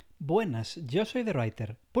Buenas, yo soy The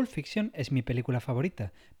Writer. Pulp Fiction es mi película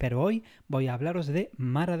favorita, pero hoy voy a hablaros de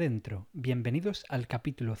Mar Adentro. Bienvenidos al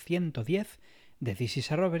capítulo 110 de This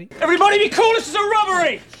is a Robbery. Everybody be cool, this is a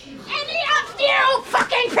robbery! Any of you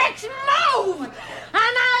fucking pricks move!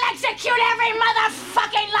 And I'll execute every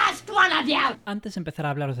motherfucking last one of you! Antes de empezar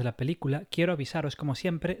a hablaros de la película, quiero avisaros como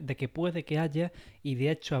siempre de que puede que haya, y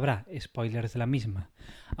de hecho habrá, spoilers de la misma.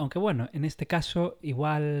 Aunque bueno, en este caso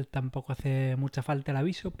igual tampoco hace mucha falta el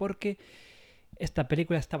aviso porque esta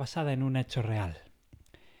película está basada en un hecho real.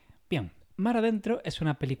 Bien, Mar Adentro es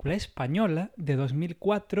una película española de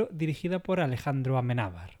 2004 dirigida por Alejandro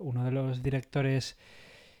Amenábar, uno de los directores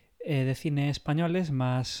de cine españoles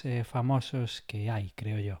más famosos que hay,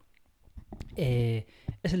 creo yo.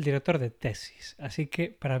 Es el director de Tesis, así que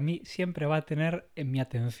para mí siempre va a tener en mi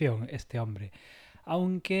atención este hombre.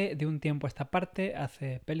 Aunque de un tiempo a esta parte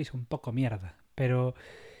hace pelis un poco mierda, pero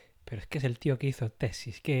es que es el tío que hizo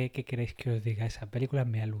Tesis. ¿Qué queréis que os diga? Esa película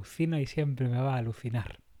me alucina y siempre me va a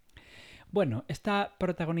alucinar. Bueno, está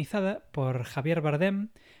protagonizada por Javier Bardem,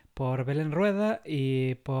 por Belén Rueda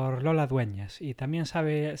y por Lola Dueñas. Y también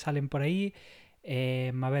salen por ahí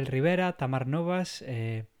Mabel Rivera, Tamar Novas,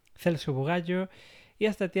 Celso Bugallo y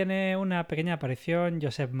hasta tiene una pequeña aparición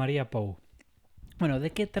Josep María Pou. Bueno,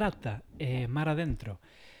 ¿de qué trata Mar Adentro?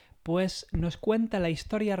 Pues nos cuenta la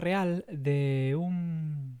historia real de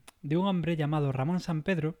un hombre llamado Ramón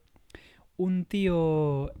Sampedro, un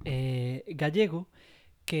tío gallego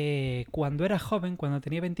que cuando era joven, cuando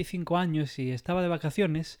tenía 25 años y estaba de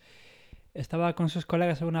vacaciones, estaba con sus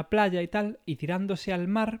colegas en una playa y tal, y tirándose al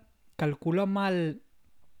mar, calculó mal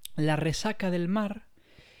la resaca del mar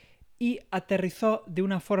y aterrizó de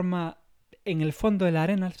una forma en el fondo de la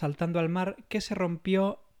arena, saltando al mar, que se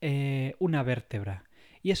rompió una vértebra.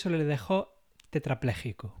 Y eso le dejó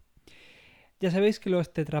tetrapléjico. Ya sabéis que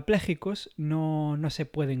los tetraplégicos no se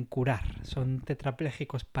pueden curar, son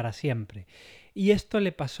tetraplégicos para siempre. Y esto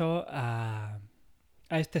le pasó a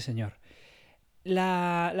este señor.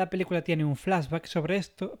 La película tiene un flashback sobre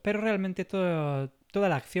esto, pero realmente toda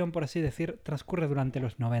la acción, por así decir, transcurre durante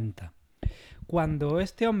los 90. Cuando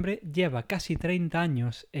este hombre lleva casi 30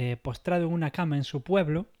 años postrado en una cama en su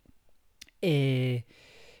pueblo,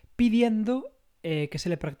 pidiendo que se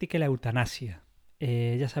le practique la eutanasia.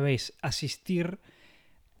 Ya sabéis, asistir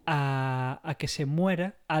a que se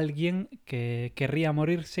muera alguien que querría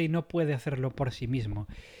morirse y no puede hacerlo por sí mismo.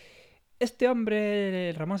 Este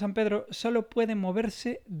hombre, Ramón Sampedro, solo puede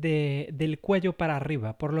moverse del cuello para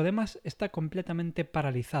arriba. Por lo demás, está completamente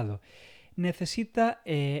paralizado. Necesita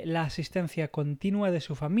la asistencia continua de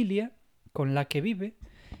su familia, con la que vive,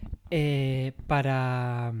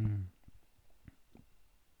 para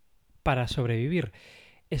sobrevivir.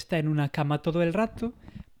 Está en una cama todo el rato.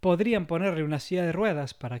 Podrían ponerle una silla de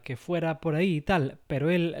ruedas para que fuera por ahí y tal, pero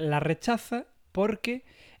él la rechaza porque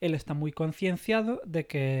él está muy concienciado de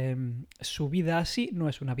que su vida así no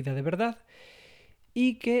es una vida de verdad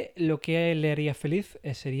y que lo que a él le haría feliz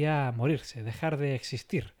sería morirse, dejar de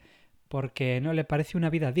existir, porque no le parece una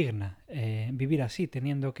vida digna vivir así,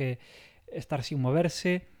 teniendo que estar sin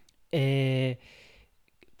moverse,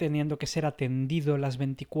 teniendo que ser atendido las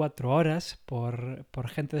 24 horas por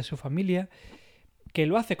gente de su familia, que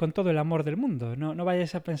lo hace con todo el amor del mundo. No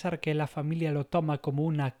vayáis a pensar que la familia lo toma como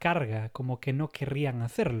una carga, como que no querrían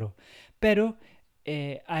hacerlo. Pero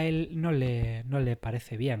a él no le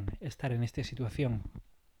parece bien estar en esta situación.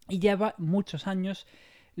 Y lleva muchos años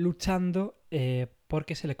luchando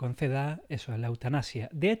porque se le conceda eso, la eutanasia.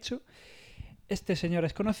 De hecho, este señor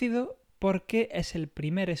es conocido porque es el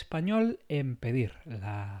primer español en pedir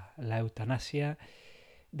la eutanasia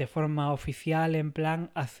de forma oficial, en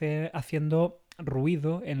plan haciendo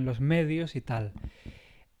ruido en los medios y tal.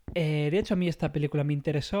 De hecho, a mí esta película me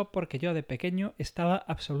interesó porque yo de pequeño estaba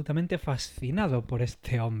absolutamente fascinado por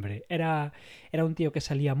este hombre. Era un tío que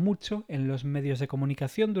salía mucho en los medios de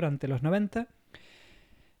comunicación durante los 90,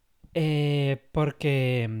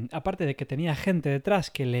 porque aparte de que tenía gente detrás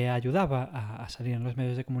que le ayudaba a salir en los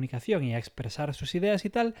medios de comunicación y a expresar sus ideas y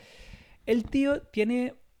tal, el tío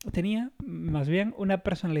tenía más bien una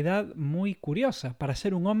personalidad muy curiosa para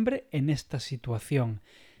ser un hombre en esta situación.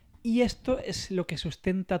 Y esto es lo que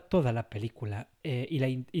sustenta toda la película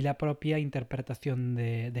y la propia interpretación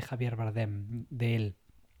de Javier Bardem, de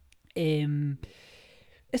él.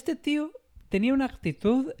 Este tío tenía una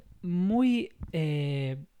actitud muy,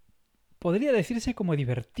 podría decirse como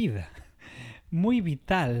divertida, muy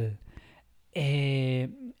vital.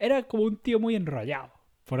 Era como un tío muy enrollado,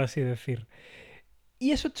 por así decir.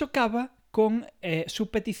 Y eso chocaba con su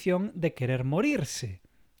petición de querer morirse.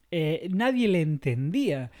 Nadie le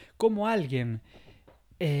entendía cómo alguien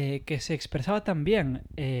que se expresaba tan bien,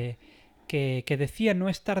 que decía no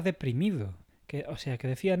estar deprimido, o sea, que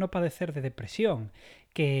decía no padecer de depresión,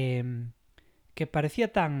 que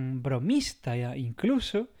parecía tan bromista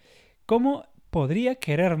incluso como podría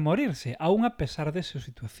querer morirse, aún a pesar de su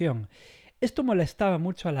situación. Esto molestaba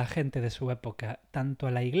mucho a la gente de su época, tanto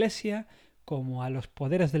a la Iglesia como a los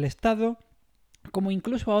poderes del Estado, como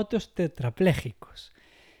incluso a otros tetraplégicos.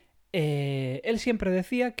 Él siempre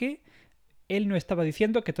decía que él no estaba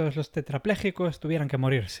diciendo que todos los tetraplégicos tuvieran que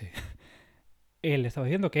morirse. Él estaba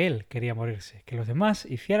diciendo que él quería morirse, que los demás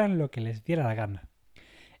hicieran lo que les diera la gana.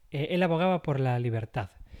 Él abogaba por la libertad.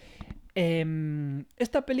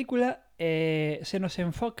 Esta película se nos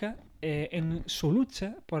enfoca en su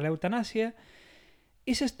lucha por la eutanasia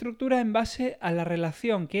y se estructura en base a la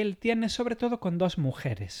relación que él tiene sobre todo con dos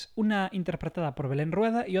mujeres, una interpretada por Belén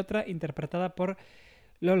Rueda y otra interpretada por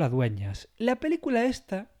Lola Dueñas. La película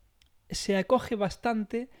esta se acoge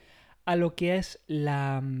bastante a lo que es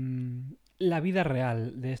la vida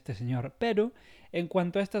real de este señor, pero en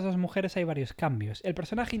cuanto a estas dos mujeres hay varios cambios. El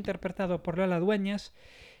personaje interpretado por Lola Dueñas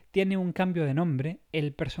tiene un cambio de nombre.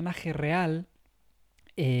 El personaje real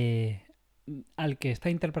al que está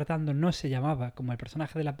interpretando no se llamaba como el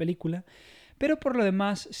personaje de la película, pero por lo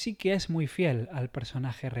demás sí que es muy fiel al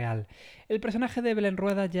personaje real. El personaje de Belén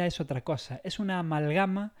Rueda ya es otra cosa, es una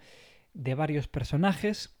amalgama de varios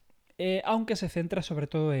personajes, aunque se centra sobre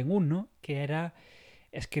todo en uno, que era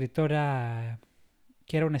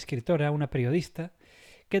una escritora, una periodista,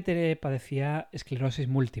 que padecía esclerosis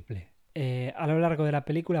múltiple. A lo largo de la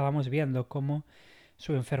película vamos viendo cómo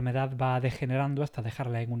su enfermedad va degenerando hasta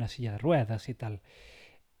dejarla en una silla de ruedas y tal.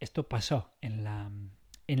 Esto pasó en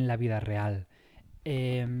la vida real.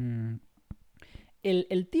 El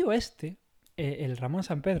tío este, el Ramón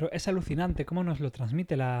Sampedro, es alucinante cómo nos lo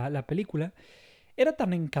transmite la película. Era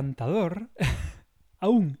tan encantador,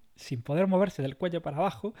 aún sin poder moverse del cuello para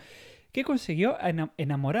abajo, que consiguió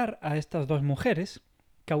enamorar a estas dos mujeres,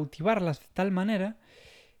 cautivarlas de tal manera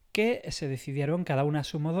que se decidieron cada una a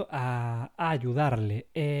su modo a ayudarle.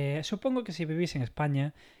 Supongo que si vivís en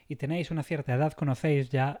España y tenéis una cierta edad conocéis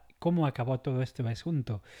ya cómo acabó todo este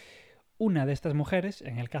asunto. Una de estas mujeres,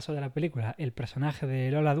 en el caso de la película, el personaje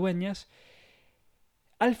de Lola Dueñas,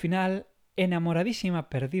 al final, enamoradísima,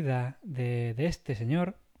 perdida de este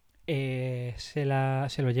señor, se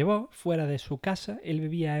lo llevó fuera de su casa. Él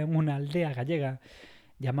vivía en una aldea gallega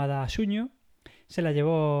llamada Suño. Se lo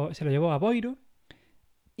llevó a Boiro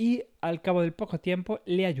y al cabo del poco tiempo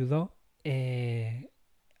le ayudó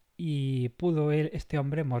y pudo este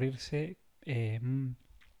hombre morirse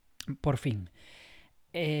por fin.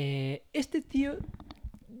 Este tío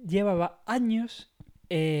llevaba años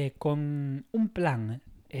con un plan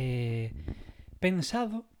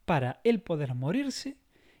pensado para él poder morirse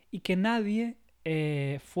y que nadie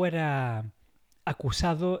fuera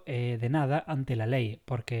acusado de nada ante la ley,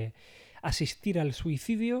 porque asistir al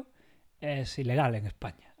suicidio es ilegal en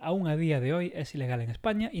España. Aún a día de hoy es ilegal en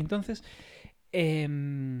España y entonces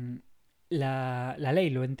la ley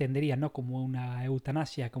lo entendería no como una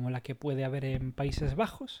eutanasia como la que puede haber en Países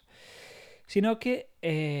Bajos, sino que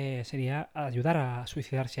sería ayudar a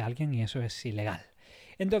suicidarse a alguien y eso es ilegal.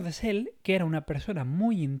 Entonces él, que era una persona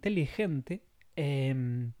muy inteligente,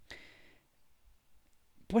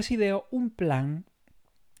 pues ideó un plan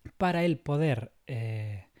para él poder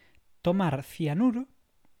tomar cianuro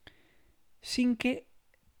sin que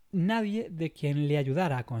nadie de quien le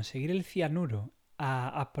ayudara a conseguir el cianuro,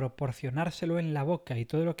 a proporcionárselo en la boca y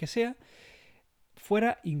todo lo que sea,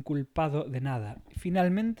 fuera inculpado de nada.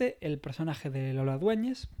 Finalmente, el personaje de Lola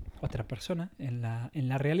Dueñas, otra persona en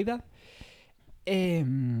la realidad,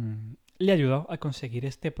 le ayudó a conseguir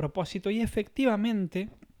este propósito y efectivamente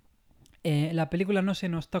la película no se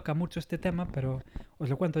nos toca mucho este tema, pero os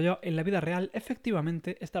lo cuento yo. En la vida real,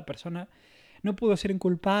 efectivamente, esta persona no pudo ser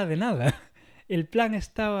inculpada de nada. El plan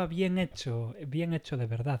estaba bien hecho de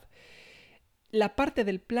verdad. La parte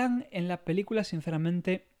del plan en la película,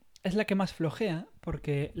 sinceramente, es la que más flojea,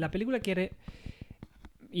 porque la película quiere,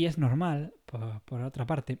 y es normal, por otra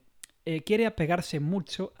parte, quiere apegarse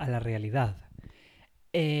mucho a la realidad.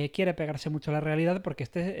 Quiere apegarse mucho a la realidad porque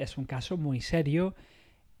este es un caso muy serio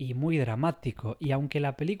y muy dramático. Y aunque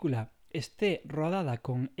la película esté rodada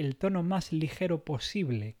con el tono más ligero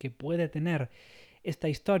posible que puede tener esta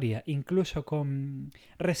historia, incluso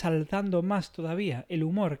resaltando más todavía el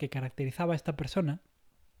humor que caracterizaba a esta persona,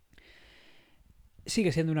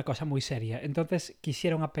 sigue siendo una cosa muy seria. Entonces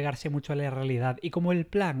quisieron apegarse mucho a la realidad y como el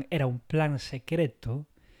plan era un plan secreto,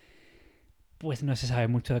 pues no se sabe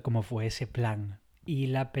mucho de cómo fue ese plan. Y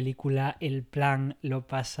la película, el plan lo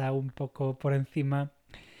pasa un poco por encima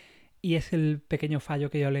Y es el pequeño fallo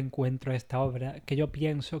que yo le encuentro a esta obra, que yo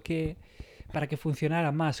pienso que para que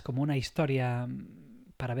funcionara más como una historia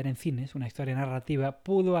para ver en cines, una historia narrativa,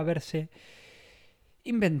 pudo haberse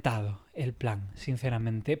inventado el plan,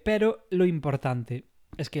 sinceramente. Pero lo importante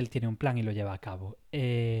es que él tiene un plan y lo lleva a cabo.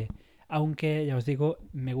 Aunque, ya os digo,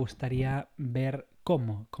 me gustaría ver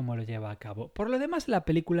cómo lo lleva a cabo. Por lo demás, la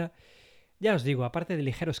película, ya os digo, aparte de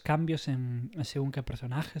ligeros cambios en según qué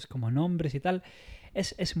personajes, como nombres y tal,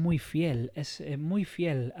 es muy fiel, muy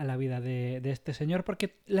fiel a la vida de este señor,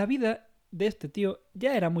 porque la vida de este tío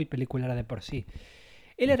ya era muy peliculera de por sí.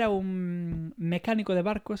 Él era un mecánico de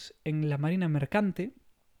barcos en la marina mercante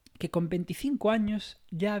que con 25 años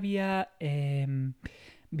ya había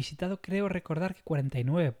visitado, creo recordar, que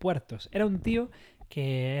 49 puertos. Era un tío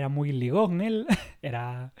que era muy ligón él,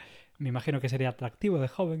 era... Me imagino que sería atractivo de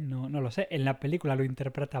joven, no lo sé. En la película lo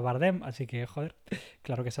interpreta Bardem, así que, joder,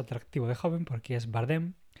 claro que es atractivo de joven porque es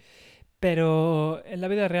Bardem. Pero en la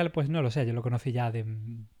vida real, pues no lo sé, yo lo conocí ya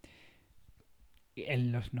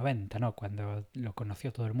en los 90, ¿no? Cuando lo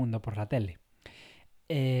conoció todo el mundo por la tele.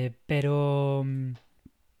 Pero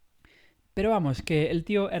vamos, que el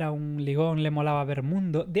tío era un ligón, le molaba ver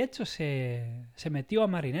mundo. De hecho, se metió a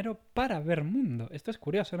marinero para ver mundo. Esto es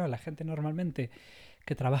curioso, ¿no? La gente normalmente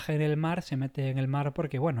que trabaja en el mar se mete en el mar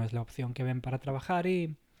porque, bueno, es la opción que ven para trabajar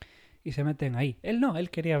y se meten ahí. Él no, él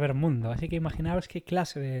quería ver mundo. Así que imaginaos qué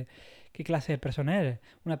clase de persona era.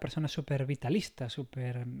 Una persona súper vitalista,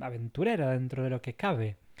 súper aventurera dentro de lo que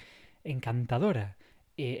cabe. Encantadora.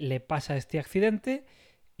 Le pasa este accidente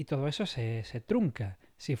y todo eso se trunca.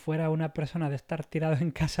 Si fuera una persona de estar tirado en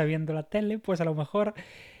casa viendo la tele, pues a lo mejor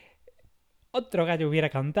otro gallo hubiera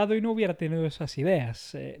cantado y no hubiera tenido esas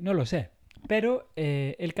ideas. No lo sé. Pero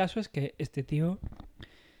el caso es que este tío,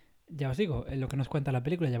 ya os digo, lo que nos cuenta la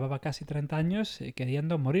película, llevaba casi 30 años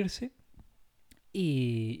queriendo morirse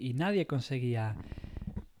y nadie conseguía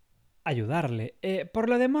ayudarle. Por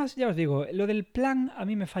lo demás, ya os digo, lo del plan a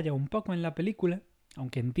mí me falla un poco en la película,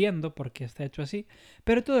 aunque entiendo por qué está hecho así,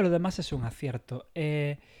 pero todo lo demás es un acierto.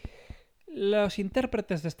 Los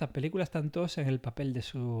intérpretes de esta película están todos en el papel de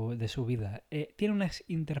su vida. Tiene unas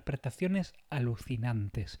interpretaciones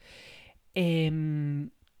alucinantes.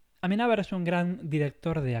 Amenábar es un gran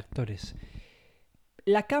director de actores.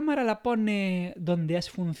 La cámara la pone donde es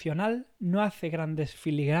funcional, no hace grandes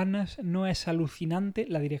filigranas, no es alucinante.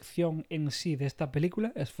 La dirección en sí de esta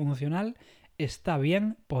película es funcional, está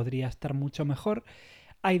bien, podría estar mucho mejor.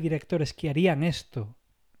 Hay directores que harían esto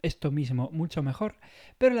mismo mucho mejor,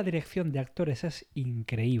 pero la dirección de actores es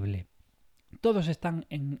increíble. Todos están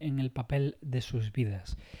en el papel de sus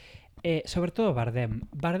vidas. Sobre todo Bardem.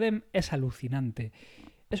 Bardem es alucinante.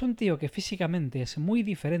 Es un tío que físicamente es muy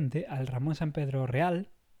diferente al Ramón San Pedro real.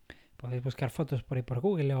 Podéis buscar fotos por ahí por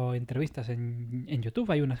Google o entrevistas en YouTube.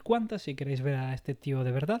 Hay unas cuantas si queréis ver a este tío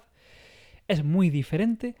de verdad. Es muy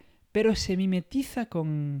diferente, pero se mimetiza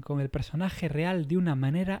con el personaje real de una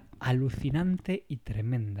manera alucinante y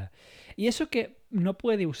tremenda. Y eso que no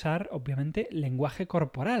puede usar, obviamente, lenguaje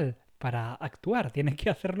corporal para actuar. Tiene que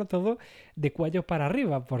hacerlo todo de cuello para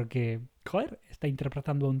arriba porque, joder, está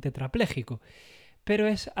interpretando a un tetrapléjico. Pero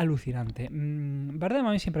es alucinante. Bardem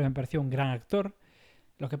a mí siempre me pareció un gran actor.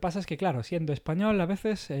 Lo que pasa es que, claro, siendo español, a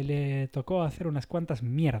veces le tocó hacer unas cuantas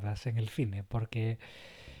mierdas en el cine, porque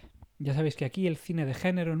ya sabéis que aquí el cine de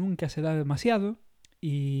género nunca se da demasiado.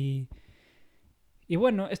 Y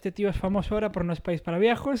bueno, este tío es famoso ahora por No es País para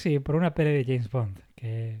Viejos y por una peli de James Bond.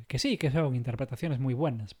 Que sí, que son interpretaciones muy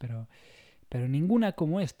buenas, pero ninguna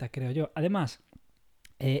como esta, creo yo. Además,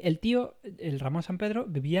 el tío, el Ramón San Pedro,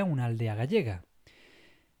 vivía en una aldea gallega.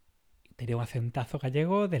 Tenía un acentazo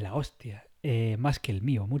gallego de la hostia. Más que el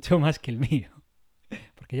mío, mucho más que el mío.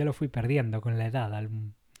 Porque yo lo fui perdiendo con la edad al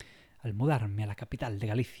mudarme a la capital de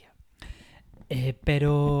Galicia.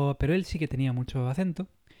 Pero él sí que tenía mucho acento.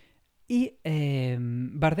 Y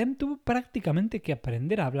Bardem tuvo prácticamente que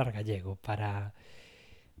aprender a hablar gallego para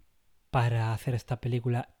hacer esta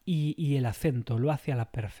película. Y el acento lo hace a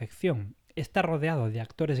la perfección. Está rodeado de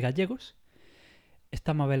actores gallegos.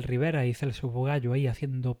 Está Mabel Rivera y Celso Bugallo ahí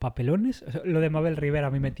haciendo papelones. Lo de Mabel Rivera a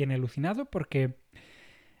mí me tiene alucinado porque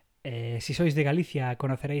si sois de Galicia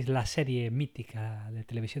conoceréis la serie mítica de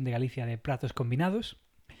televisión de Galicia de Pratos Combinados.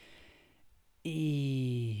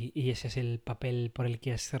 Y ese es el papel por el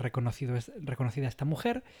que es reconocida esta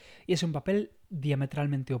mujer. Y es un papel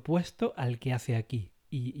diametralmente opuesto al que hace aquí.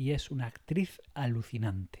 Y es una actriz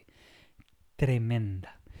alucinante.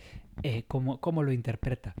 Tremenda. Cómo lo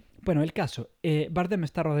interpreta. Bueno, el caso, Bardem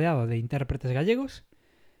está rodeado de intérpretes gallegos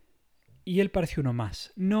y él parece uno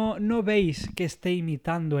más. No veis que esté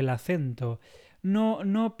imitando el acento,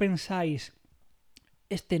 no pensáis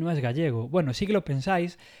este no es gallego. Bueno, sí que lo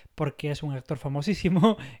pensáis porque es un actor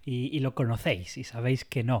famosísimo y lo conocéis y sabéis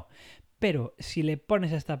que no. Pero si le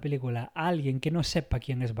pones esta película a alguien que no sepa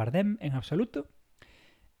quién es Bardem en absoluto,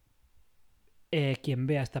 quien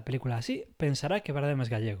vea esta película así pensará que Bardem es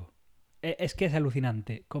gallego. Es que es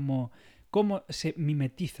alucinante cómo se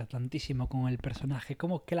mimetiza tantísimo con el personaje,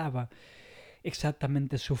 cómo clava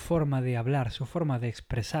exactamente su forma de hablar, su forma de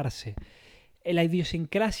expresarse. La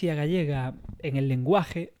idiosincrasia gallega en el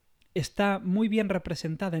lenguaje está muy bien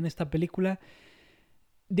representada en esta película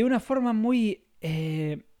de una forma muy...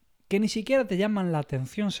 que ni siquiera te llaman la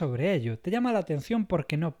atención sobre ello. Te llama la atención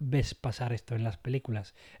porque no ves pasar esto en las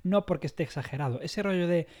películas, no porque esté exagerado. Ese rollo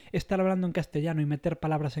de estar hablando en castellano y meter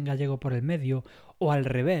palabras en gallego por el medio, o al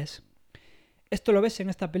revés, esto lo ves en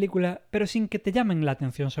esta película, pero sin que te llamen la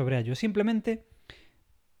atención sobre ello. Simplemente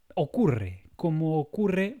ocurre, como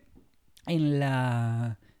ocurre en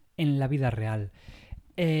la vida real.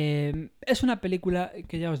 Es una película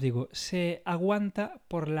que, ya os digo, se aguanta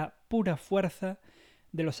por la pura fuerza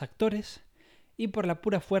de los actores y por la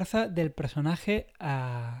pura fuerza del personaje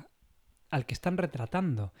al que están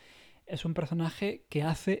retratando. Es un personaje que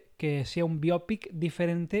hace que sea un biopic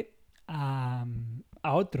diferente a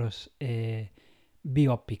otros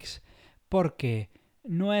biopics, porque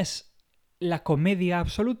no es la comedia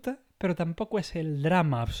absoluta, pero tampoco es el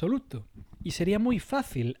drama absoluto. Y sería muy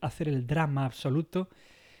fácil hacer el drama absoluto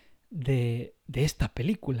de esta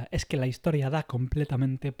película. Es que la historia da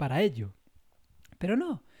completamente para ello. Pero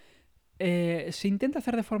no. Se intenta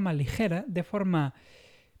hacer de forma ligera, de forma...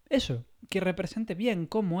 eso, que represente bien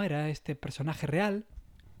cómo era este personaje real.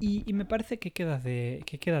 Y me parece que queda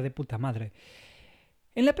de puta madre.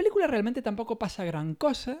 En la película realmente tampoco pasa gran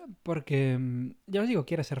cosa, porque, ya os digo,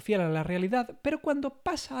 quiere ser fiel a la realidad, pero cuando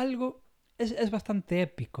pasa algo es bastante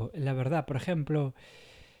épico, la verdad. Por ejemplo,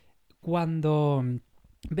 cuando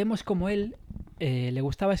vemos como él le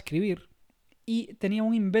gustaba escribir y tenía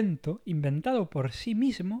un inventado por sí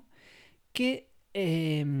mismo, que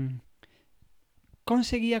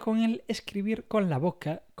conseguía con él escribir con la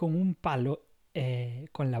boca, con un palo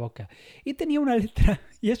con la boca. Y tenía una letra,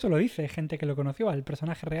 y eso lo dice gente que lo conoció, al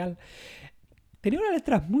personaje real, tenía una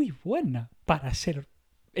letra muy buena para ser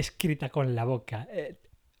escrita con la boca.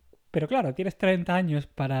 Pero claro, tienes 30 años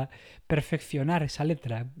para perfeccionar esa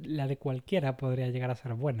letra. La de cualquiera podría llegar a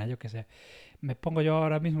ser buena, yo qué sé. Me pongo yo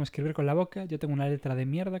ahora mismo a escribir con la boca, yo tengo una letra de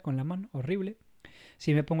mierda con la mano, horrible.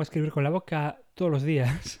 Si me pongo a escribir con la boca todos los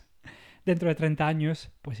días, dentro de 30 años,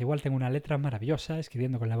 pues igual tengo una letra maravillosa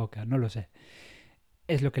escribiendo con la boca, no lo sé.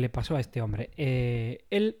 Es lo que le pasó a este hombre.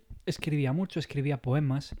 Él escribía mucho, escribía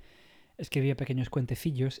poemas, escribía pequeños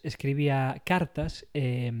cuentecillos, escribía cartas,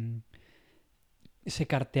 se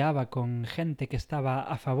carteaba con gente que estaba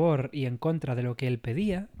a favor y en contra de lo que él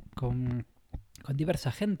pedía, con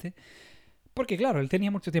diversa gente. Porque claro, él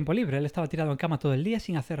tenía mucho tiempo libre, él estaba tirado en cama todo el día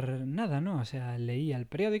sin hacer nada, ¿no? O sea, leía el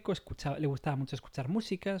periódico, le gustaba mucho escuchar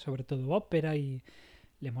música, sobre todo ópera, y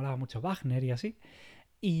le molaba mucho Wagner y así.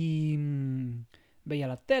 Y veía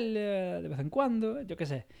la tele de vez en cuando, yo qué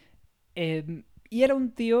sé. Y era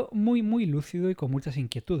un tío muy, muy lúcido y con muchas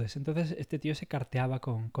inquietudes. Entonces este tío se carteaba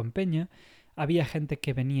con Peña. Había gente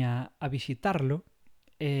que venía a visitarlo.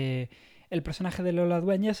 El personaje de Lola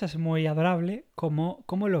Dueñas es muy adorable como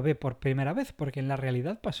lo ve por primera vez, porque en la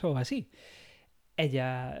realidad pasó así.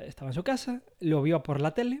 Ella estaba en su casa, lo vio por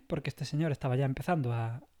la tele, porque este señor estaba ya empezando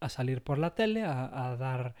a salir por la tele, a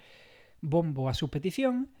dar bombo a su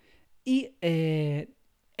petición, y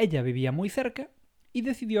ella vivía muy cerca y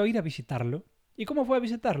decidió ir a visitarlo. ¿Y cómo fue a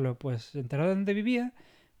visitarlo? Pues se enteró de dónde vivía,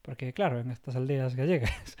 porque claro, en estas aldeas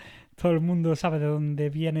gallegas todo el mundo sabe de dónde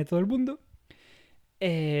viene todo el mundo.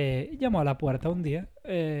 Llamó a la puerta un día.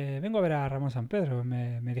 Vengo a ver a Ramón San Pedro.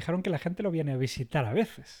 Me dijeron que la gente lo viene a visitar a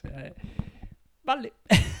veces. Vale.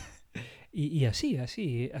 y así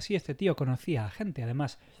este tío conocía a gente.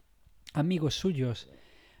 Además, amigos suyos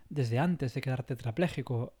desde antes de quedar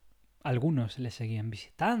tetrapléjico, algunos le seguían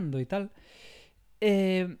visitando y tal.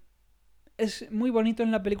 Es muy bonito en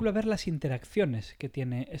la película ver las interacciones que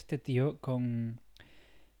tiene este tío con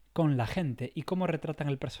la gente y cómo retratan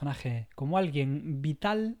el personaje como alguien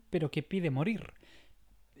vital pero que pide morir.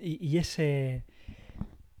 Y esa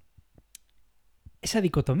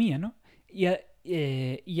dicotomía, ¿no?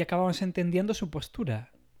 Y acabamos entendiendo su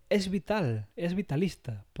postura. Es vital, es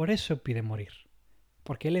vitalista, por eso pide morir.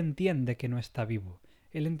 Porque él entiende que no está vivo.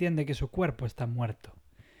 Él entiende que su cuerpo está muerto.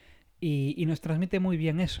 Y nos transmite muy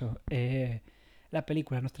bien eso. La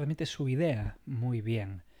película nos transmite su idea muy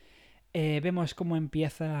bien. Vemos cómo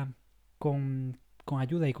empieza con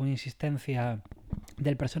ayuda y con insistencia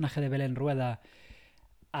del personaje de Belén Rueda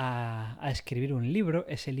a escribir un libro.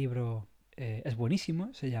 Ese libro es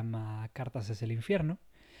buenísimo, se llama Cartas desde el infierno,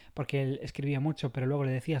 porque él escribía mucho, pero luego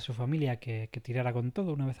le decía a su familia que tirara con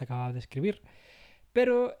todo una vez acababa de escribir.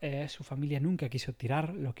 Pero su familia nunca quiso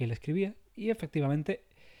tirar lo que él escribía y efectivamente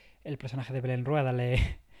el personaje de Belén Rueda le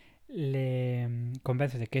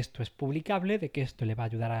convence de que esto es publicable, de que esto le va a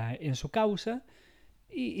ayudar en su causa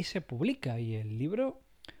y se publica. Y el libro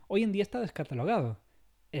hoy en día está descatalogado.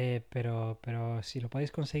 Pero si lo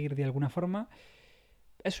podéis conseguir de alguna forma,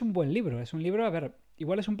 es un buen libro. Es un libro, a ver,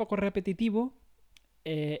 igual es un poco repetitivo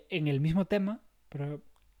en el mismo tema, pero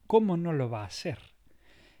 ¿cómo no lo va a ser?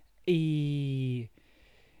 Y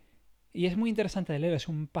Y es muy interesante de leer, es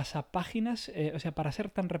un pasapáginas, o sea, para ser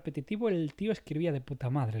tan repetitivo el tío escribía de puta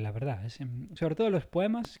madre, la verdad. Sobre todo los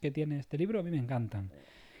poemas que tiene este libro a mí me encantan.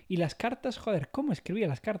 Y las cartas, joder, ¿cómo escribía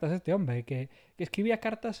las cartas este hombre? Que escribía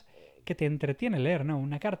cartas que te entretiene leer, ¿no?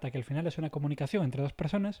 Una carta que al final es una comunicación entre dos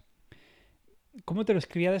personas. ¿Cómo te lo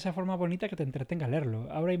escribía de esa forma bonita que te entretenga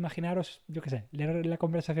leerlo? Ahora imaginaros, yo qué sé, leer la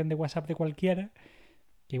conversación de WhatsApp de cualquiera,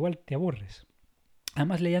 que igual te aburres.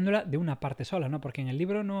 Además leyéndola de una parte sola, ¿no? Porque en el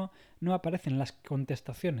libro no aparecen las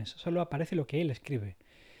contestaciones, solo aparece lo que él escribe.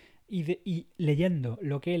 Y leyendo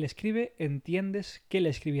lo que él escribe, entiendes qué le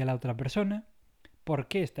escribía a la otra persona, por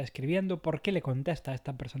qué está escribiendo, por qué le contesta a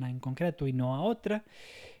esta persona en concreto y no a otra,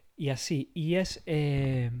 y así. Y es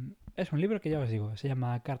un libro que ya os digo, se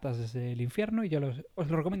llama Cartas desde el infierno y yo os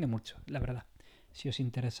lo recomiendo mucho, la verdad, si os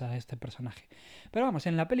interesa este personaje. Pero vamos,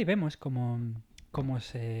 en la peli vemos cómo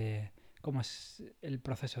es el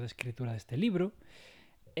proceso de escritura de este libro.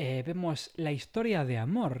 Vemos la historia de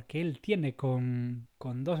amor que él tiene con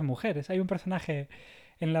dos mujeres. Hay un personaje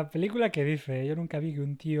en la película que dice, yo nunca vi que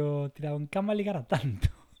un tío tirado en cama ligara tanto.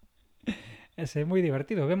 Es muy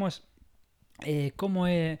divertido. Vemos cómo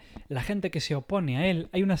la gente que se opone a él.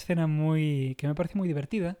 Hay una escena que me parece muy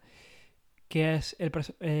divertida, que es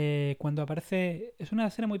cuando aparece... Es una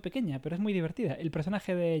escena muy pequeña, pero es muy divertida. El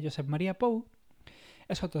personaje de Josep Maria Pou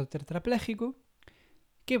es otro tetrapléjico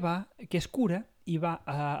que es cura y va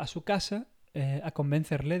a su casa a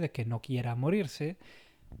convencerle de que no quiera morirse.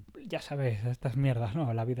 Ya sabéis, estas mierdas,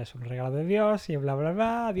 ¿no? La vida es un regalo de Dios y bla, bla,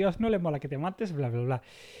 bla. A Dios no le mola que te mates, bla, bla, bla.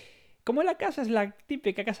 Como la casa es la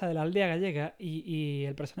típica casa de la aldea gallega y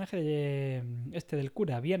el personaje del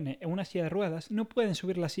cura viene en una silla de ruedas, no pueden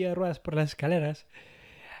subir la silla de ruedas por las escaleras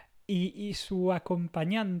y su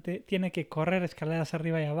acompañante tiene que correr escaleras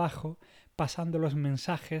arriba y abajo pasando los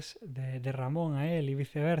mensajes de Ramón a él y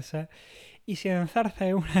viceversa, y se enzarza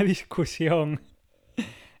en una discusión,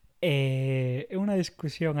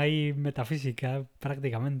 ahí metafísica,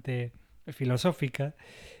 prácticamente filosófica,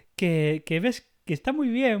 que ves que está muy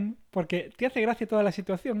bien, porque te hace gracia toda la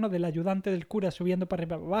situación, ¿no? Del ayudante del cura subiendo para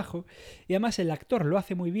arriba y para abajo, y además el actor lo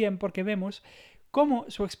hace muy bien porque vemos cómo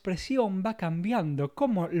su expresión va cambiando,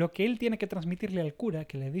 cómo lo que él tiene que transmitirle al cura,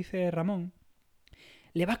 que le dice Ramón,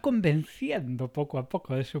 le va convenciendo poco a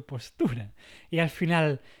poco de su postura. Y al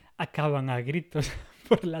final acaban a gritos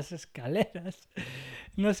por las escaleras.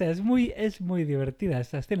 No sé, es muy divertida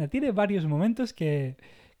esta escena. Tiene varios momentos que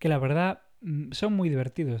la verdad son muy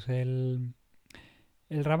divertidos. El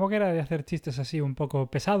Ramón era de hacer chistes así un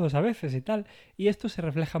poco pesados a veces y tal. Y esto se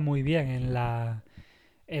refleja muy bien en la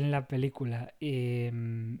película.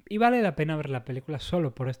 Y vale la pena ver la película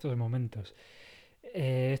solo por estos momentos.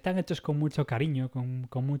 Están hechos con mucho cariño,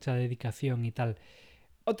 con mucha dedicación y tal.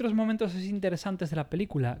 Otros momentos interesantes de la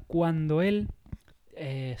película, cuando él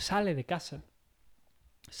sale de casa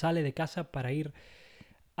para ir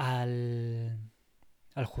al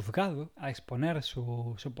juzgado a exponer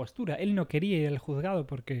su postura. Él no quería ir al juzgado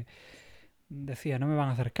porque decía, no me van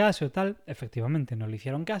a hacer caso y tal. Efectivamente, no le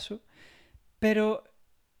hicieron caso. Pero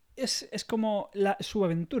es como su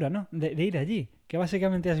aventura, ¿no? De ir allí. Que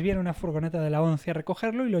básicamente es viene una furgoneta de la ONCE a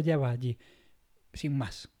recogerlo y lo lleva allí. Sin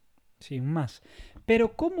más. Sin más.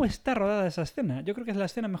 Pero ¿cómo está rodada esa escena? Yo creo que es la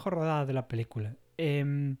escena mejor rodada de la película.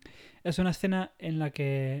 Es una escena en la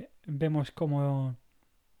que vemos cómo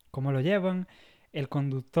lo llevan. El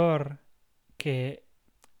conductor que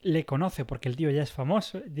le conoce porque el tío ya es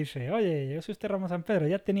famoso, dice, oye, yo soy usted Ramón San Pedro,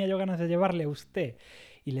 ya tenía yo ganas de llevarle a usted.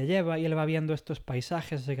 Y le lleva y él va viendo estos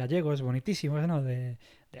paisajes de gallegos bonitísimos, ¿no? De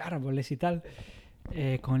árboles y tal,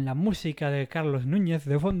 con la música de Carlos Núñez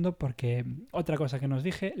de fondo, porque otra cosa que nos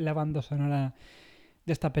dije, la banda sonora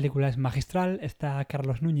de esta película es magistral, está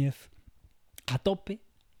Carlos Núñez a tope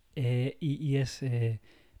y es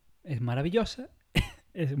maravillosa,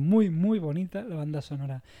 es muy, muy bonita la banda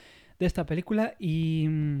sonora de esta película y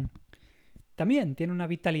también tiene una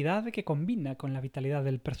vitalidad que combina con la vitalidad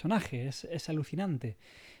del personaje, es alucinante.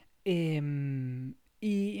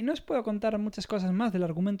 Y no os puedo contar muchas cosas más del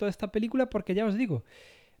argumento de esta película porque ya os digo,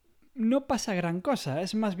 no pasa gran cosa.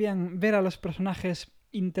 Es más bien ver a los personajes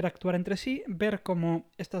interactuar entre sí, ver cómo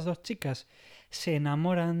estas dos chicas se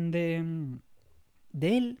enamoran de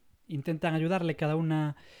él, intentan ayudarle cada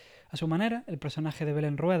una a su manera. El personaje de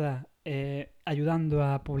Belén Rueda ayudando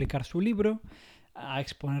a publicar su libro, a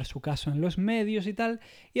exponer su caso en los medios y tal,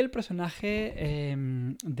 y el personaje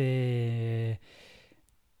de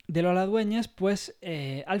Lola Dueñas, pues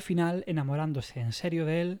al final enamorándose en serio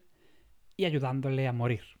de él y ayudándole a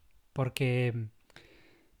morir. Porque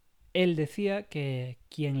él decía que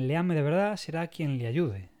quien le ame de verdad será quien le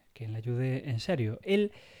ayude en serio.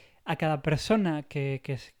 Él a cada persona que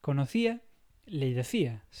conocía le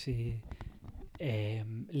decía si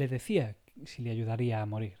le ayudaría a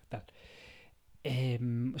morir. Tal.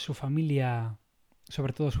 Su familia,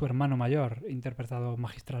 sobre todo su hermano mayor, interpretado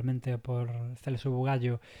magistralmente por Celso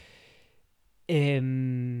Bugallo,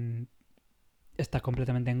 está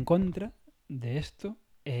completamente en contra de esto.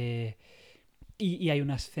 Y hay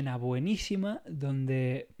una escena buenísima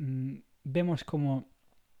donde vemos como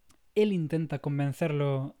él intenta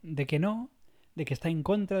convencerlo de que no, de que está en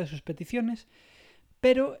contra de sus peticiones,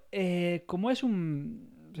 pero como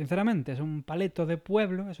sinceramente, es un paleto de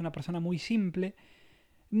pueblo, es una persona muy simple,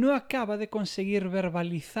 no acaba de conseguir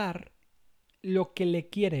verbalizar lo que le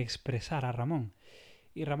quiere expresar a Ramón.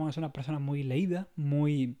 Y Ramón es una persona muy leída,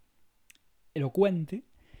 muy elocuente,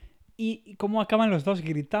 y cómo acaban los dos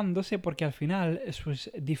gritándose porque al final sus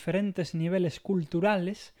diferentes niveles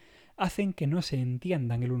culturales hacen que no se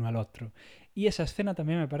entiendan el uno al otro. Y esa escena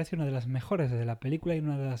también me parece una de las mejores de la película y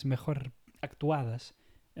una de las mejor actuadas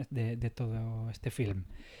de todo este film.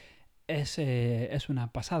 Es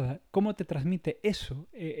una pasada. ¿Cómo te transmite eso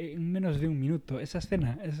en menos de un minuto? Esa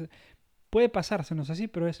escena puede pasársenos así,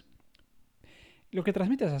 pero lo que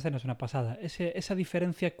transmite esa escena es una pasada. Esa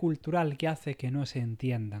diferencia cultural que hace que no se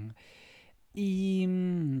entiendan. Y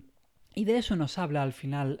de eso nos habla al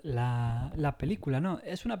final la película, ¿no?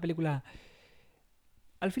 Es una película...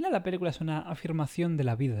 Al final la película es una afirmación de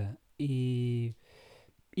la vida y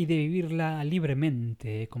de vivirla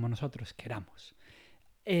libremente como nosotros queramos.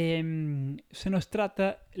 Se nos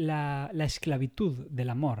trata la esclavitud del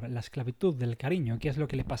amor, la esclavitud del cariño, que es lo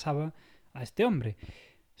que le pasaba a este hombre.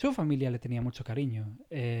 Su familia le tenía mucho cariño,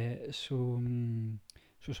 su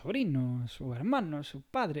sobrino, su hermano, su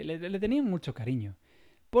padre, le tenían mucho cariño.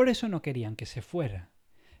 Por eso no querían que se fuera.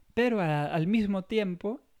 Pero al mismo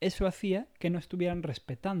tiempo, eso hacía que no estuvieran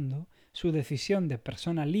respetando su decisión de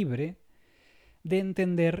persona libre de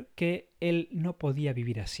entender que él no podía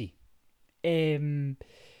vivir así.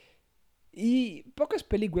 Y pocas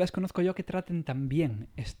películas conozco yo que traten tan bien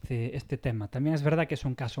este tema. También es verdad que es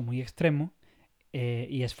un caso muy extremo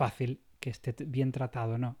y es fácil que esté bien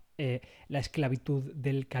tratado, ¿no? La esclavitud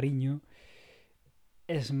del cariño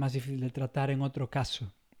es más difícil de tratar en otro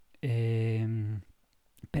caso.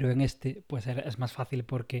 Pero en este, pues es más fácil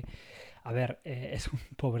porque, a ver, es un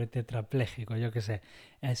pobre tetrapléjico, yo qué sé.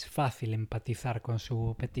 Es fácil empatizar con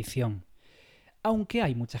su petición. Aunque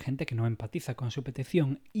hay mucha gente que no empatiza con su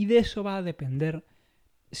petición y de eso va a depender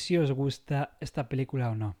si os gusta esta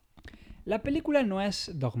película o no. La película no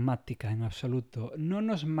es dogmática en absoluto, no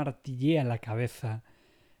nos martillea la cabeza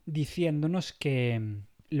diciéndonos que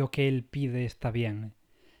lo que él pide está bien,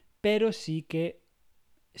 pero sí que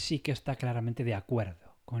está claramente de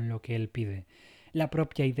acuerdo con lo que él pide. La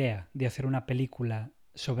propia idea de hacer una película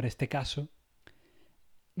sobre este caso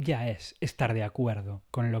ya es estar de acuerdo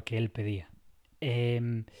con lo que él pedía.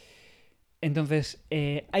 Entonces,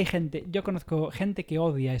 yo conozco gente que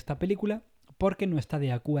odia esta película porque no está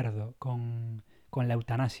de acuerdo con la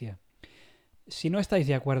eutanasia. Si no estáis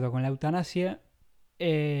de acuerdo con la eutanasia,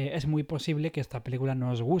 es muy posible que esta película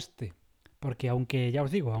no os guste. Porque aunque, ya os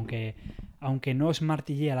digo, aunque no os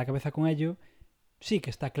martillea la cabeza con ello, sí que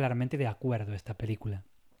está claramente de acuerdo esta película.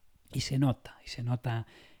 Y se nota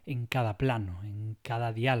en cada plano, en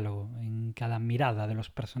cada diálogo, en cada mirada de los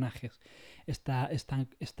personajes. Está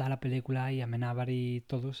la película y Amenábar y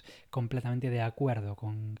todos completamente de acuerdo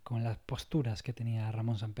con las posturas que tenía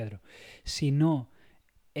Ramón Sampedro. Si no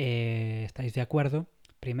estáis de acuerdo,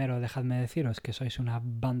 primero dejadme deciros que sois una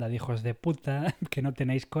banda de hijos de puta, que no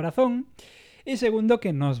tenéis corazón, y segundo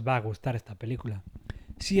que no os va a gustar esta película.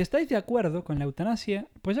 Si estáis de acuerdo con la eutanasia,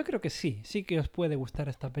 pues yo creo que sí que os puede gustar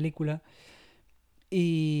esta película.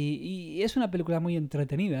 Y es una película muy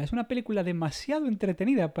entretenida. Es una película demasiado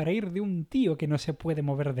entretenida para ir de un tío que no se puede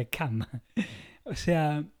mover de cama. O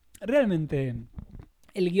sea, realmente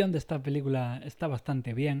el guión de esta película está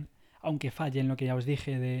bastante bien, aunque falle en lo que ya os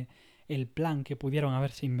dije de el plan que pudieron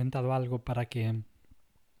haberse inventado algo para que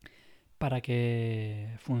para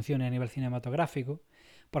que funcione a nivel cinematográfico,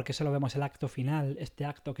 porque solo vemos el acto final, este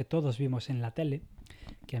acto que todos vimos en la tele,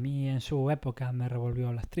 que a mí en su época me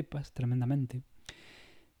revolvió las tripas tremendamente,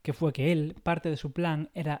 que fue que él, parte de su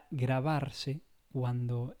plan era grabarse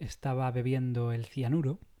cuando estaba bebiendo el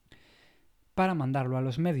cianuro para mandarlo a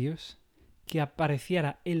los medios, que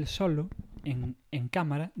apareciera él solo en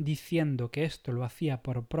cámara diciendo que esto lo hacía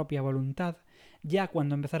por propia voluntad, ya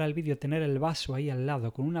cuando empezara el vídeo tener el vaso ahí al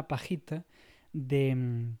lado con una pajita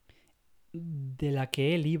de la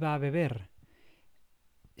que él iba a beber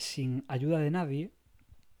sin ayuda de nadie,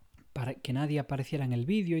 para que nadie apareciera en el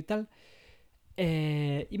vídeo y tal,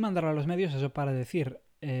 y mandarlo a los medios, eso para decir,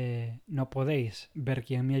 no podéis ver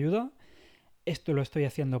quién me ayudó, esto lo estoy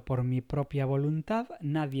haciendo por mi propia voluntad,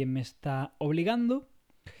 nadie me está obligando,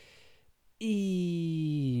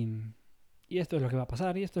 y esto es lo que va a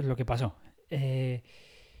pasar, y esto es lo que pasó.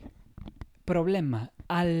 Problema,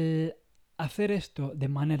 al hacer esto de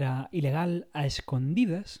manera ilegal, a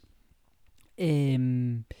escondidas,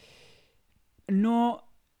 no,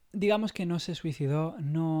 digamos que no se suicidó,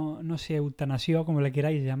 no se eutanasió, como le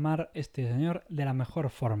queráis llamar, este señor, de la mejor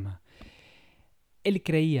forma. Él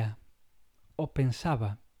creía o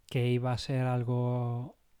pensaba que iba a ser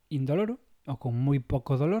algo indoloro o con muy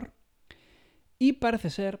poco dolor, y parece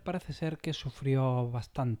ser que sufrió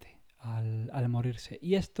bastante al morirse.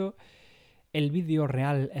 Y esto, el vídeo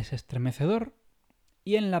real es estremecedor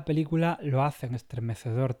y en la película lo hacen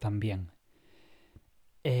estremecedor también.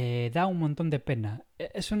 Da un montón de pena.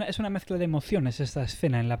 Es una mezcla de emociones esta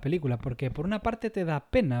escena en la película, porque por una parte te da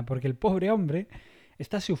pena, porque el pobre hombre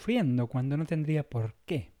está sufriendo cuando no tendría por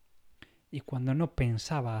qué, y cuando no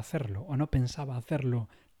pensaba hacerlo, o no pensaba hacerlo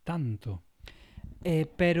tanto.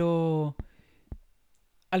 Pero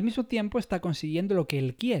al mismo tiempo está consiguiendo lo que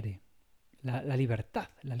él quiere, la libertad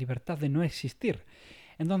de no existir.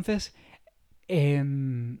 Entonces, es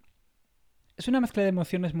una mezcla de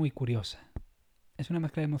emociones muy curiosa. Es una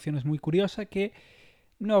mezcla de emociones muy curiosa que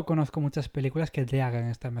no conozco muchas películas que te hagan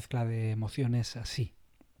esta mezcla de emociones así.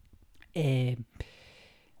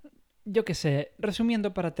 Yo qué sé,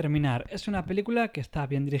 resumiendo para terminar, es una película que está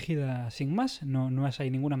bien dirigida sin más, no es ahí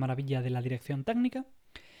ninguna maravilla de la dirección técnica,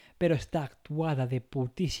 pero está actuada de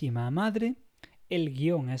putísima madre, el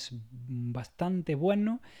guión es bastante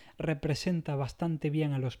bueno, representa bastante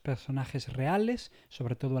bien a los personajes reales,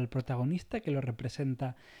 sobre todo al protagonista, que lo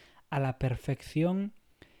representa a la perfección,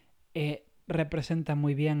 representa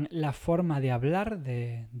muy bien la forma de hablar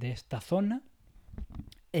de esta zona,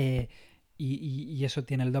 y eso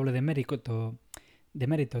tiene el doble de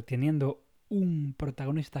mérito teniendo un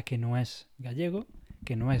protagonista que no es gallego,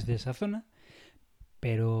 que no es de esa zona,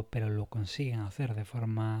 pero lo consiguen hacer de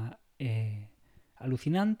forma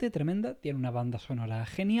alucinante, tremenda. Tiene una banda sonora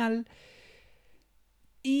genial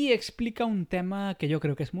y explica un tema que yo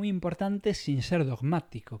creo que es muy importante sin ser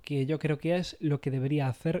dogmático, que yo creo que es lo que debería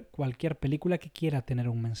hacer cualquier película que quiera tener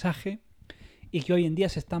un mensaje y que hoy en día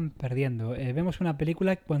se están perdiendo. Vemos una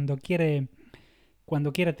película cuando quiere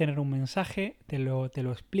tener un mensaje, te lo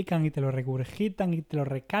explican y te lo regurgitan y te lo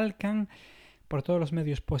recalcan por todos los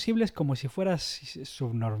medios posibles como si fueras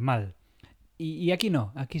subnormal. Y aquí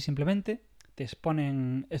no, aquí simplemente te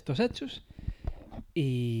exponen estos hechos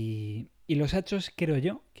y los hechos creo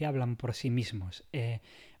yo que hablan por sí mismos.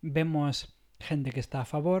 Vemos gente que está a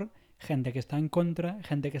favor, gente que está en contra,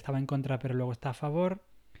 gente que estaba en contra pero luego está a favor,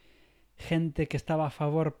 gente que estaba a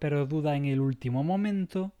favor pero duda en el último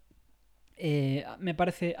momento. Me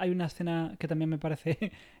parece, hay una escena que también me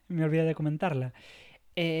parece, me olvidé de comentarla.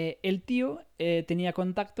 El tío tenía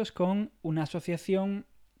contactos con una asociación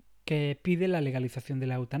que pide la legalización de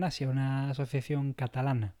la eutanasia, una asociación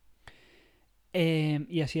catalana.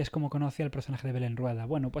 Y así es como conoce al personaje de Belén Rueda.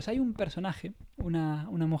 Bueno, pues hay un personaje, una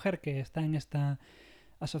mujer que está en esta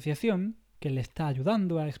asociación, que le está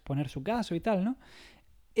ayudando a exponer su caso y tal, ¿no?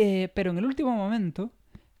 Pero en el último momento,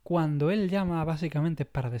 cuando él llama básicamente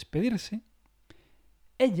para despedirse,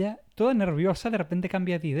 ella, toda nerviosa, de repente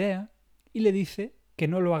cambia de idea y le dice que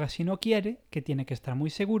no lo haga si no quiere, que tiene que estar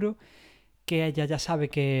muy seguro, que ella ya sabe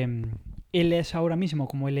que él es ahora mismo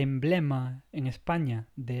como el emblema en España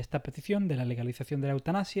de esta petición, de la legalización de la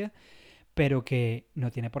eutanasia, pero que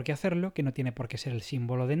no tiene por qué hacerlo, que no tiene por qué ser el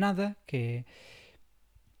símbolo de nada, que...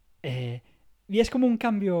 y es como un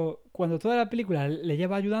cambio, cuando toda la película le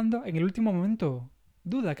lleva ayudando, en el último momento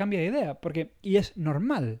duda, cambia de idea, porque... Y es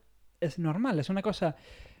normal, es una cosa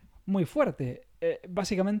muy fuerte.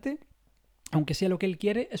 Básicamente, aunque sea lo que él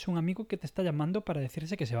quiere, es un amigo que te está llamando para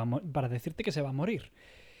decirte que se va a morir.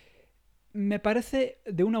 Me parece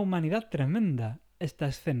de una humanidad tremenda esta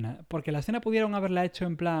escena, porque la escena pudieron haberla hecho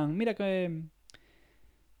en plan, mira que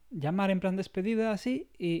llamar en plan despedida así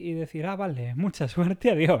y decir, vale, mucha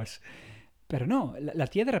suerte, adiós. Pero no, la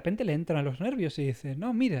tía de repente le entran los nervios y dice,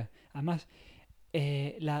 no, mira, además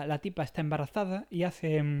la tipa está embarazada y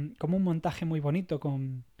hace como un montaje muy bonito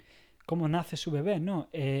con cómo nace su bebé, ¿no?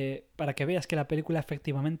 Para que veas que la película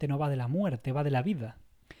efectivamente no va de la muerte, va de la vida.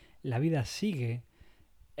 La vida sigue.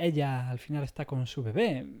 Ella al final está con su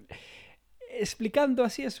bebé. Explicando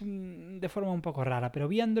así es de forma un poco rara, pero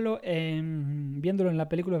viéndolo en la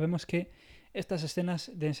película vemos que estas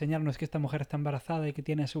escenas de enseñarnos que esta mujer está embarazada y que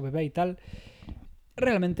tiene a su bebé y tal,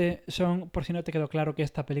 realmente son, por si no te quedó claro, que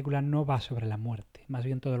esta película no va sobre la muerte, más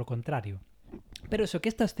bien todo lo contrario. Pero eso, que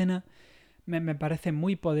esta escena me parece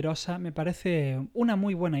muy poderosa, me parece una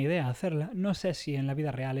muy buena idea hacerla. No sé si en la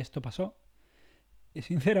vida real esto pasó,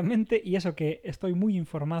 sinceramente, y eso que estoy muy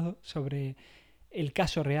informado sobre el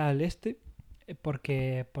caso real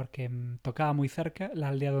porque tocaba muy cerca, la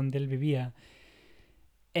aldea donde él vivía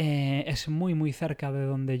es muy muy cerca de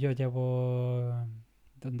donde yo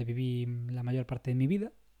donde viví la mayor parte de mi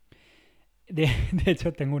vida. De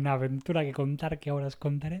hecho, tengo una aventura que contar que ahora os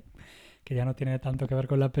contaré, que ya no tiene tanto que ver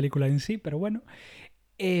con la película en sí, pero bueno.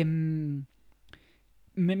 Me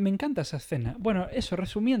encanta esa escena. Bueno, eso,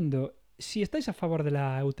 resumiendo, si estáis a favor de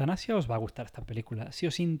la eutanasia, os va a gustar esta película. Si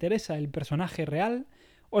os interesa el personaje real,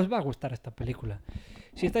 os va a gustar esta película.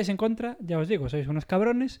 Si estáis en contra, ya os digo, sois unos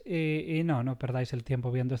cabrones y no perdáis el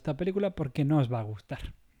tiempo viendo esta película porque no os va a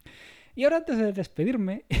gustar. Y ahora, antes de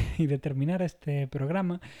despedirme y de terminar este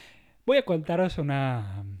programa, voy a contaros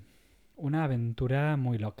una aventura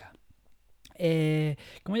muy loca.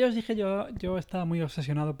 Como ya os dije, yo estaba muy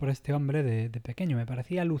obsesionado por este hombre de pequeño. Me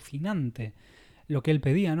parecía alucinante lo que él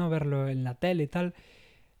pedía, ¿no? Verlo en la tele y tal.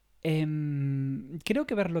 Creo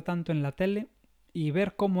que verlo tanto en la tele y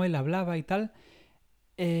ver cómo él hablaba y tal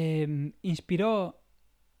inspiró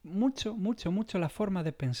mucho la forma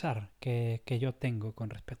de pensar que yo tengo con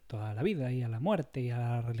respecto a la vida y a la muerte y a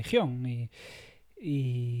la religión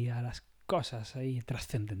y a las cosas ahí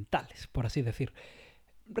trascendentales, por así decir.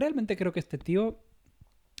 Realmente creo que este tío,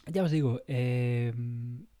 ya os digo,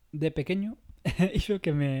 de pequeño hizo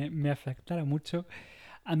que me afectara mucho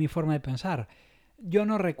a mi forma de pensar. Yo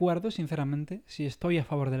no recuerdo, sinceramente, si estoy a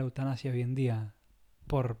favor de la eutanasia hoy en día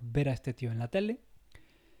por ver a este tío en la tele,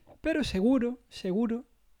 pero seguro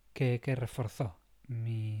que reforzó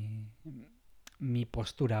mi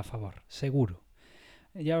postura a favor, seguro.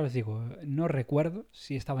 Ya os digo, no recuerdo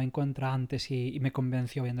si estaba en contra antes y me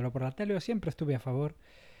convenció viéndolo por la tele o siempre estuve a favor.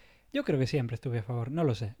 Yo creo que siempre estuve a favor, no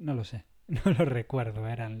lo sé. No lo recuerdo,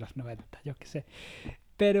 eran los 90, yo qué sé.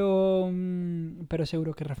 Pero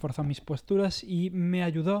seguro que reforzó mis posturas y me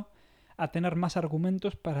ayudó a tener más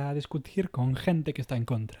argumentos para discutir con gente que está en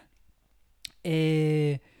contra.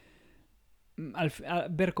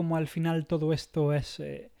 Ver cómo al final todo esto es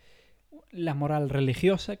la moral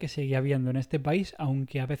religiosa que sigue habiendo en este país,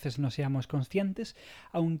 aunque a veces no seamos conscientes,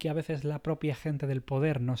 aunque a veces la propia gente del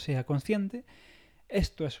poder no sea consciente.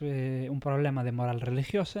 Esto es un problema de moral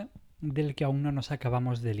religiosa del que aún no nos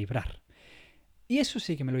acabamos de librar. Y eso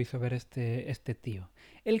sí que me lo hizo ver este tío.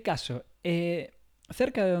 El caso,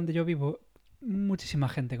 cerca de donde yo vivo, muchísima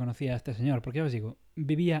gente conocía a este señor, porque ya os digo,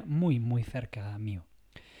 vivía muy, muy cerca mío.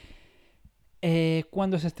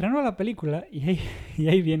 Cuando se estrenó la película, y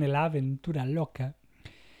ahí viene la aventura loca,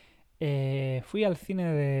 fui al cine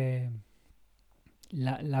de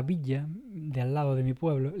la villa de al lado de mi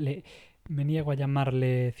pueblo. Me niego a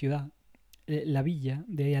llamarle ciudad. La villa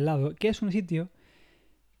de ahí al lado, que es un sitio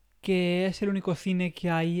que es el único cine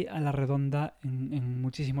que hay a la redonda en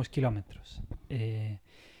muchísimos kilómetros.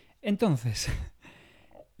 Entonces,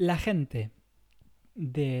 la gente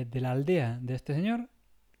de la aldea de este señor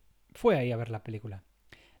fue ahí a ver la película.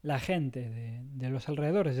 La gente de los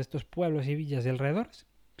alrededores, de estos pueblos y villas de alrededores,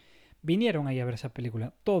 vinieron ahí a ver esa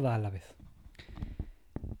película, toda a la vez.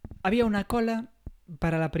 Había una cola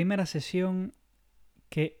para la primera sesión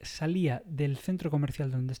que salía del centro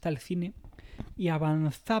comercial donde está el cine y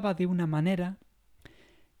avanzaba de una manera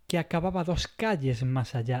que acababa 2 calles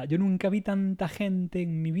más allá. Yo nunca vi tanta gente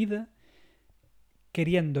en mi vida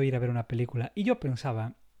queriendo ir a ver una película. Y yo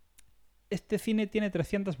pensaba, este cine tiene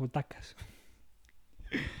 300 butacas.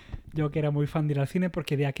 Yo que era muy fan de ir al cine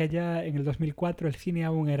porque de aquella, en el 2004, el cine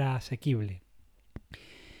aún era asequible.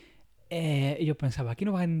 Y yo pensaba, aquí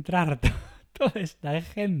no va a entrar toda esta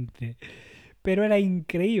gente. Pero era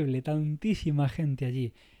increíble, tantísima gente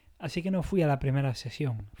allí. Así que no fui a la primera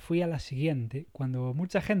sesión, fui a la siguiente, cuando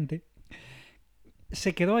mucha gente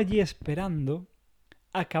se quedó allí esperando.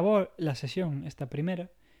 Acabó la sesión, esta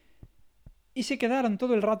primera, y se quedaron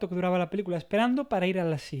todo el rato que duraba la película esperando para ir a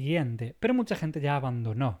la siguiente. Pero mucha gente ya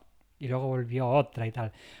abandonó. y luego volvió otra y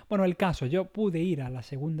tal. Bueno, el caso, yo pude ir a la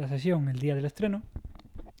segunda sesión el día del estreno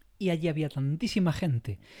y allí había tantísima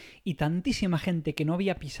gente y tantísima gente que no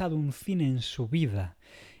había pisado un cine en su vida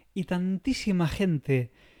y tantísima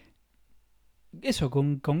gente, eso,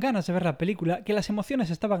 con ganas de ver la película, que las emociones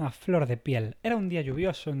estaban a flor de piel. Era un día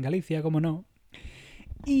lluvioso en Galicia, como no,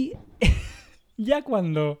 y ya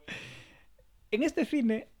cuando en este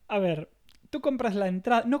cine, a ver, tú compras la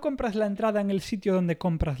entrada, no compras la entrada en el sitio donde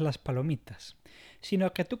compras las palomitas,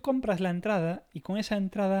 sino que tú compras la entrada y con esa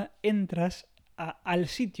entrada entras al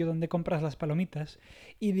sitio donde compras las palomitas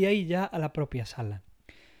y de ahí ya a la propia sala.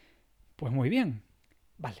 Pues muy bien,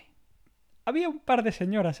 vale. Había un par de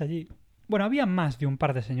señoras allí, bueno, había más de un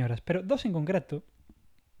par de señoras, pero dos en concreto,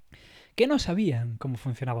 que no sabían cómo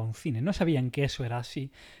funcionaba un cine, no sabían que eso era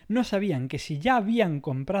así, no sabían que si ya habían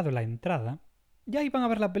comprado la entrada, ya iban a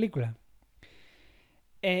ver la película.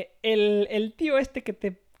 El tío este que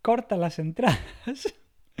te corta las entradas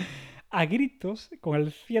a gritos con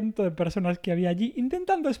el ciento de personas que había allí,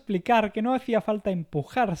 intentando explicar que no hacía falta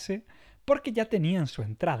empujarse porque ya tenían su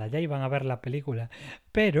entrada, ya iban a ver la película.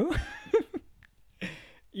 Pero,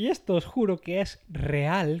 y esto os juro que es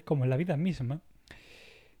real como en la vida misma,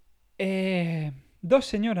 dos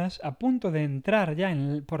señoras a punto de entrar ya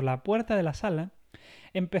por la puerta de la sala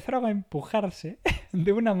empezaron a empujarse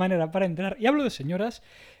de una manera para entrar. Y hablo de señoras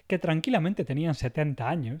que tranquilamente tenían 70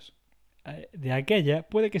 años. De aquella,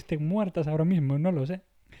 puede que estén muertas ahora mismo, no lo sé.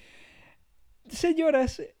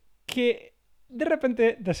 Señoras que de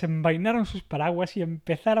repente desenvainaron sus paraguas y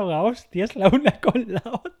empezaron a hostias la una con la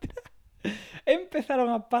otra. Empezaron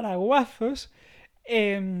a paraguazos.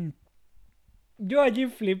 Yo allí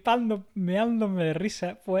flipando, meándome de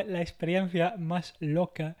risa. Fue la experiencia más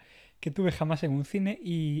loca que tuve jamás en un cine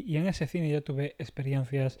y en ese cine yo tuve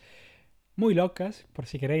experiencias muy locas, por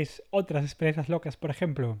si queréis otras experiencias locas, por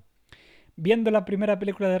ejemplo, viendo la primera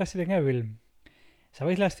película de Resident Evil,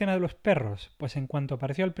 ¿sabéis la escena de los perros? Pues en cuanto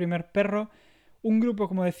apareció el primer perro, un grupo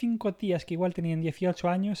como de 5 tías que igual tenían 18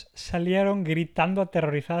 años salieron gritando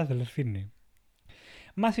aterrorizadas del cine.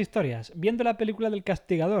 Más historias, viendo la película del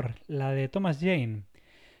Castigador, la de Thomas Jane,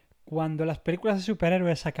 cuando las películas de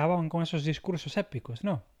superhéroes acababan con esos discursos épicos,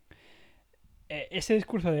 ¿no? Ese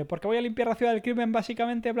discurso de porque voy a limpiar la ciudad del crimen,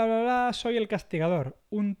 básicamente, bla, bla, bla, soy el castigador.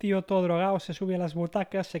 Un tío todo drogado se sube a las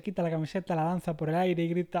butacas, se quita la camiseta, la lanza por el aire y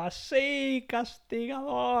grita ¡sí,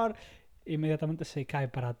 castigador! Inmediatamente se cae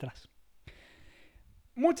para atrás.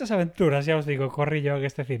 Muchas aventuras, ya os digo, corrí yo en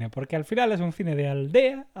este cine, porque al final es un cine de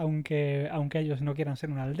aldea, aunque ellos no quieran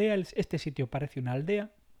ser una aldea, este sitio parece una aldea,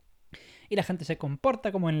 y la gente se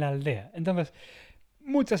comporta como en la aldea. Entonces,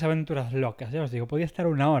 muchas aventuras locas, ya os digo, podía estar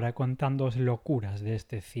una hora contándoos locuras de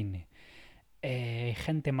este cine.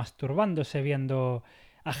 Gente masturbándose viendo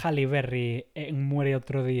a Halle Berry en Muere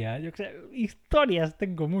otro día. Yo qué sé, historias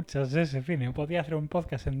tengo muchas de ese cine. Podría hacer un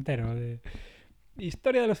podcast entero de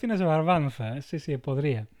historia de los cines de Barbanza. Sí,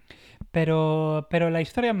 podría. Pero la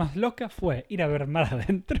historia más loca fue ir a ver Mar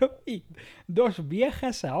Adentro y dos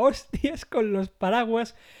viejas a hostias con los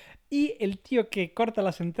paraguas y el tío que corta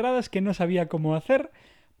las entradas que no sabía cómo hacer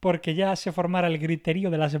porque ya se formara el griterío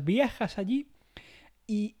de las viejas allí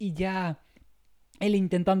y ya él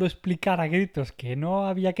intentando explicar a gritos que no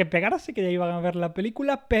había que pegarse, que ya iban a ver la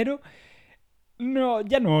película, pero no,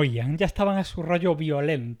 ya no oían, ya estaban a su rollo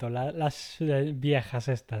violento las viejas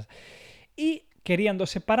estas. Y queriendo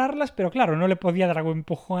separarlas, pero claro, no le podía dar algún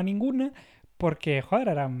empujón a ninguna porque, joder,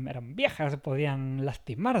 eran viejas, podían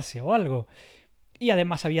lastimarse o algo. Y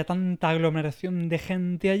además había tanta aglomeración de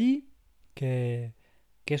gente allí que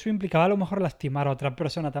eso implicaba a lo mejor lastimar a otra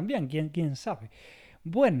persona también, quién sabe.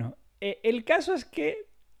 Bueno, el caso es que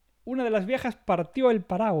una de las viejas partió el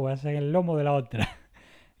paraguas en el lomo de la otra.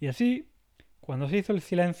 Y así, cuando se hizo el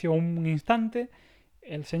silencio un instante,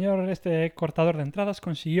 el señor este cortador de entradas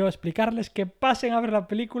consiguió explicarles que pasen a ver la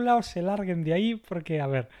película o se larguen de ahí porque, a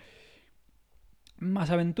ver,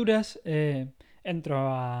 más aventuras. Entro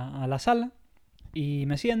a la sala y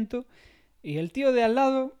me siento y el tío de al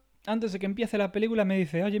lado, antes de que empiece la película, me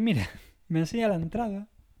dice, oye, mira, me enseña la entrada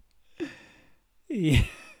y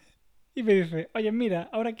me dice, oye, mira,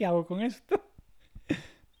 ¿ahora qué hago con esto?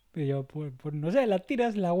 Y yo, pues no sé, la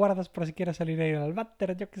tiras, la guardas por si quieres salir a ir al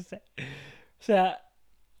váter, yo qué sé. O sea,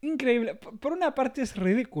 increíble. Por una parte es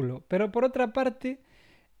ridículo, pero por otra parte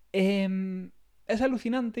es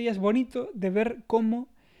alucinante y es bonito de ver cómo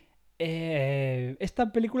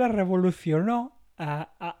esta película revolucionó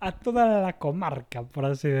a toda la comarca, por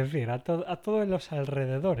así decir, a todos los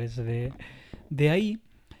alrededores de ahí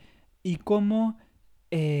y cómo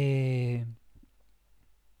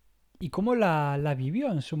y cómo la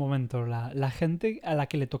vivió en su momento la gente a la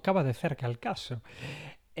que le tocaba de cerca el caso.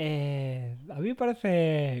 A mí me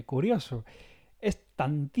parece curioso. Es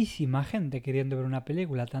tantísima gente queriendo ver una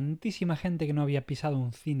película, tantísima gente que no había pisado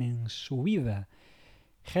un cine en su vida.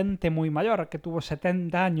 Gente muy mayor que tuvo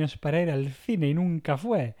 70 años para ir al cine y nunca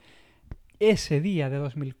fue. Ese día de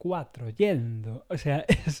 2004, yendo. O sea,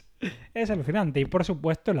 es alucinante. Y por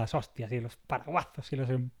supuesto las hostias y los paraguazos y los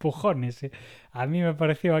empujones. A mí me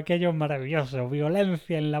pareció aquello maravilloso.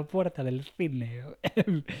 Violencia en la puerta del cine.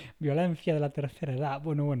 Violencia de la tercera edad.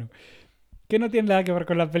 Bueno. Que no tiene nada que ver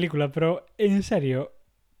con la película, pero en serio,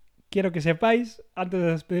 quiero que sepáis, antes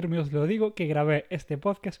de despedirme os lo digo, que grabé este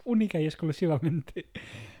podcast única y exclusivamente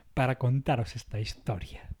para contaros esta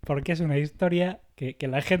historia. Porque es una historia que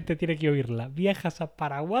la gente tiene que oírla. Viejas a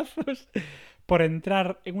paraguazos por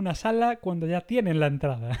entrar en una sala cuando ya tienen la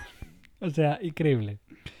entrada. O sea, increíble.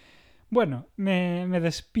 Bueno, me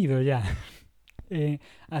despido ya.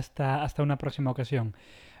 Hasta una próxima ocasión.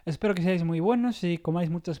 Espero que seáis muy buenos y comáis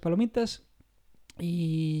muchas palomitas.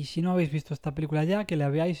 Y si no habéis visto esta película ya, que la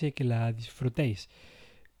veáis y que la disfrutéis.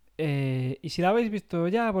 Y si la habéis visto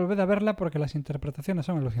ya, volved a verla porque las interpretaciones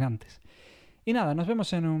son alucinantes. Y nada, nos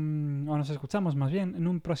vemos o nos escuchamos más bien, en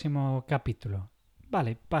un próximo capítulo.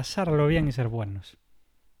 Vale, pasarlo bien y ser buenos.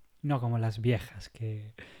 No como las viejas,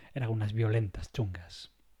 que eran unas violentas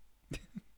chungas.